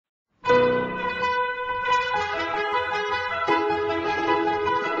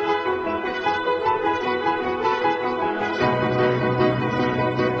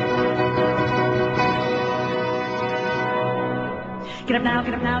up now,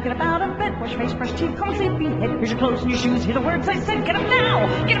 get up now, get up out of bed. Wash your face, brush your teeth, comb, sleepy head. Here's your clothes and your shoes, hear the words I said. Get up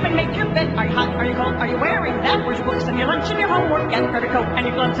now, get up and make your bed. Are you hot, are you cold, are you wearing that? Where's your books and your lunch and your homework? Get grab your coat and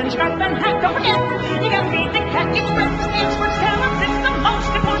your gloves and your scarf and hat. Don't forget, you gotta feed the cat. It's breakfast, the experts tell us it's the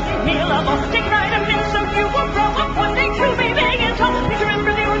most important meal of all. Take vitamins so you will grow up one day to be big and tall. Please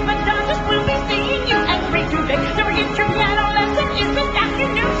remember the orthodontist will be seeing you at 3 today. Don't forget your piano lesson is this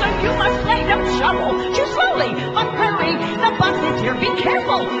afternoon, so you must play, don't shovel. Too slowly, but hurry, the bus is here. Be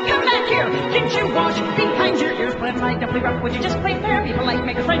careful, come back here. Didn't you wash behind your ears? Play light, don't play rough. Would you just play fair? Be polite,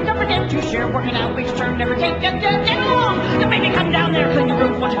 make a friend. Don't forget to share. Working out, each turn, never take get along. Don't make me come down there, clean your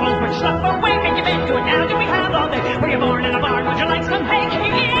roof, wash your clothes, put your stuff away, make your bed, do it now. Do we have all day? Were you born in a barn? Would you like some hay? Can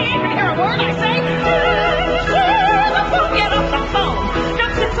you hear a word I say? The phone, get off the phone.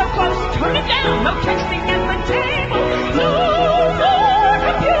 Don't sit so close, turn it down. No texting at the table. No more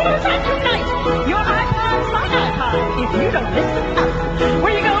computers. And tonight, your iPod's my iPod. If you don't listen up,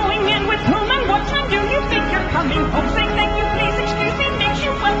 where you going in with whom and what time do you think you're coming home? Say thank you, please, excuse me, makes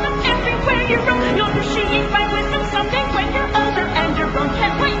you welcome everywhere you roam. You'll appreciate my wisdom someday when you're older and you're grown.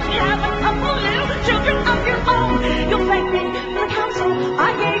 Can't wait till you have a couple little children of your own. You'll thank me for the counsel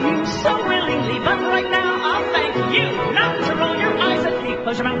I gave you so willingly, but right now I'll thank you not to roll your eyes at me.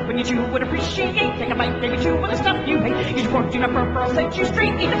 Close your mouth when you chew, would appreciate. Take a bite, maybe chew with the stuff you hate. Use your fork, do not burp, or I'll set you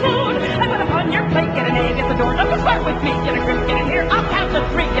straight. Eat the food I put upon your plate. Get an egg at the door, don't start with me. Get a grip, get in here, I'll count to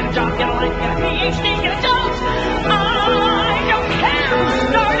 3. Get a job, get a life, get a PhD, get a dose. I don't care who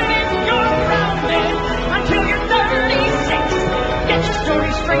started it, you're grounded until you're 36. Get your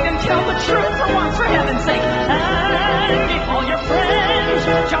story straight and tell the truth for once, for heaven's sake. And if all your friends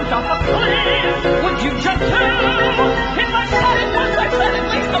jumped off a cliff, would you jump too? If I said it once, I said at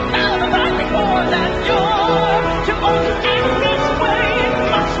least 1,000 times before that. You're too old to act this way. It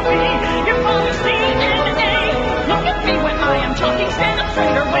must be your father's DNA. Look at me when I am talking. Stand up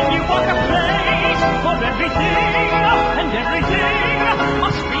straighter when you walk a place. For everything and everything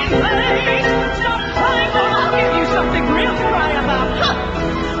must be in place. Stop crying or I'll give you something real to cry about. Huh.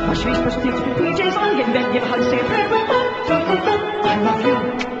 Wash your face, brush your teeth, put your PJs on, get in bed, get a hug, say a prayer with mom. I love you.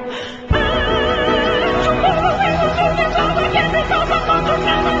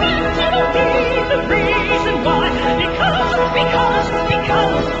 The reason why, because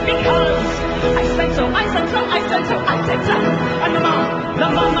I said so, I said so, I said so, I said so. I'm the mom,